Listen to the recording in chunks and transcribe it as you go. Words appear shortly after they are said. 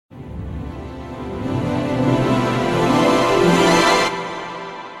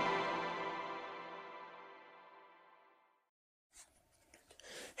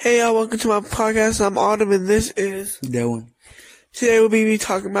Hey y'all, welcome to my podcast. I'm Autumn and this is Dylan. Today we'll be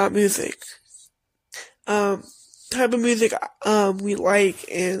talking about music. Type of music we like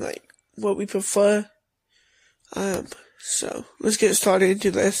and like what we prefer. So let's get started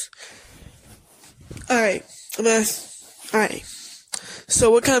into this. Alright. So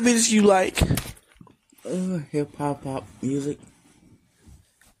what kind of music you like? Hip hop, pop music.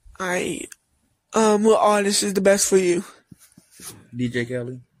 Alright. What artist is the best for you? DJ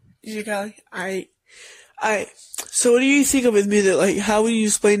Khaled. DJ Khaled? Alright. So what do you think of his music? Like, how would you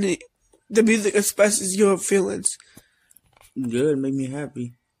explain it? The music expresses your feelings. Good, make me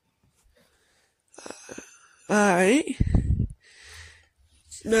happy. Alright.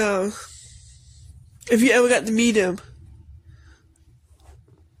 Now, if you ever got to meet him,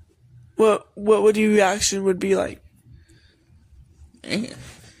 what would your reaction would be like? Man.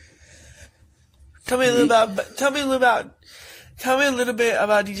 Tell me a little bit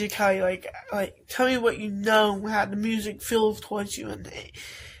about DJ Khaled. Like, tell me what you know, how the music feels towards you, and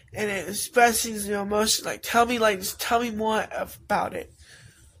it expresses your emotions. Like, tell me more about it.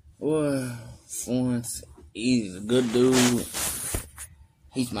 Well, for once, he's a good dude.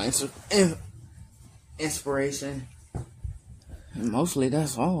 He's my inspiration. And mostly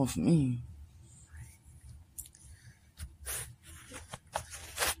that's all for me.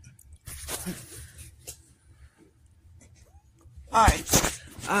 Alright.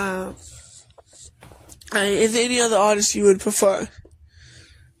 Is there any other artist you would prefer?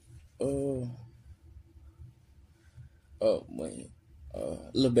 Lil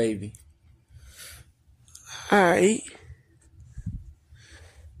Baby. Alright.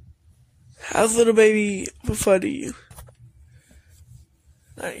 How's Lil Baby prefer to you?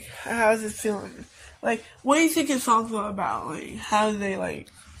 Like, how's it feeling? Like, what do you think his songs are about? Like, how do they, like,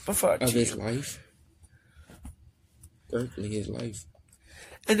 prefer to Of his you? life. Directly his life.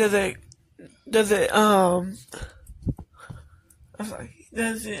 And I'm sorry,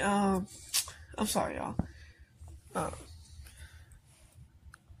 I'm sorry, y'all.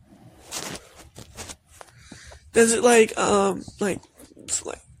 Does it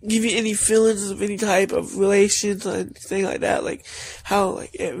give you any feelings of any type of relations or anything like that? Like, how,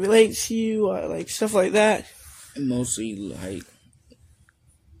 like, it relates to you or, like, stuff like that? Mostly, like,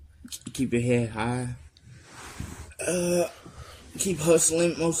 keep your head high. Keep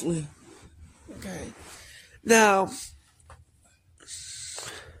hustling, mostly. Okay. Now,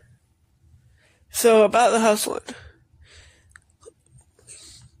 so about the hustling.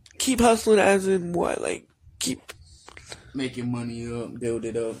 Keep hustling as in what? Like, keep Making money up, build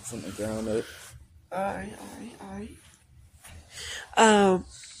it up from the ground up. Alright.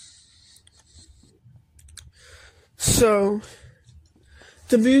 So,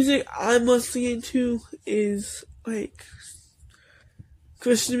 the music I'm mostly into is, like,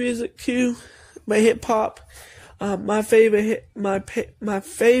 Christian music too, my hip hop. My favorite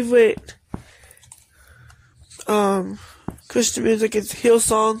Christian music is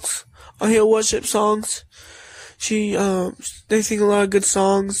Hillsongs or Hill worship songs. They sing a lot of good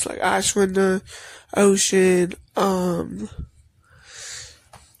songs like Ash Winter, Ocean, and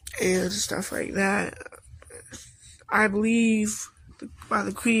stuff like that. I believe by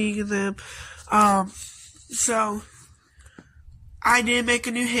the Creek and them. So I did make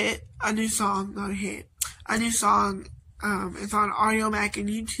a new song. It's on Audiomack and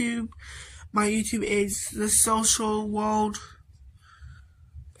YouTube. My YouTube is The Social World.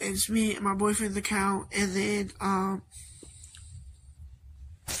 It's me and my boyfriend's account, and then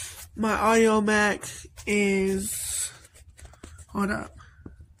my Audiomack is, hold up,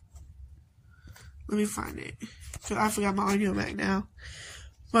 let me find it, cause I forgot my Audiomack now.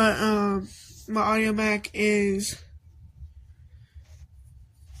 But my Audiomack is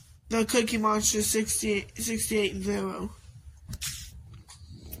The Cookie Monster 680.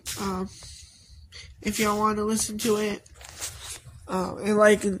 If y'all want to listen to it, and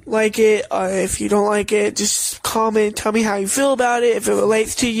like it, or if you don't like it, just comment, tell me how you feel about it, if it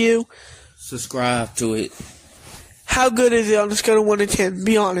relates to you. Subscribe to it. How good is it on a scale of 1 to 10?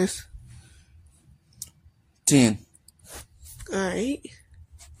 Be honest. 10. Alright.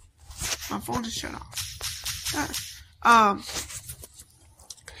 My phone is shut off.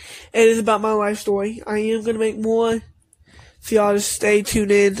 It is about my life story. I am gonna make more. So y'all just stay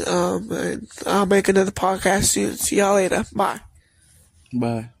tuned in, and I'll make another podcast soon. See y'all later. Bye.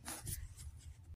 Bye.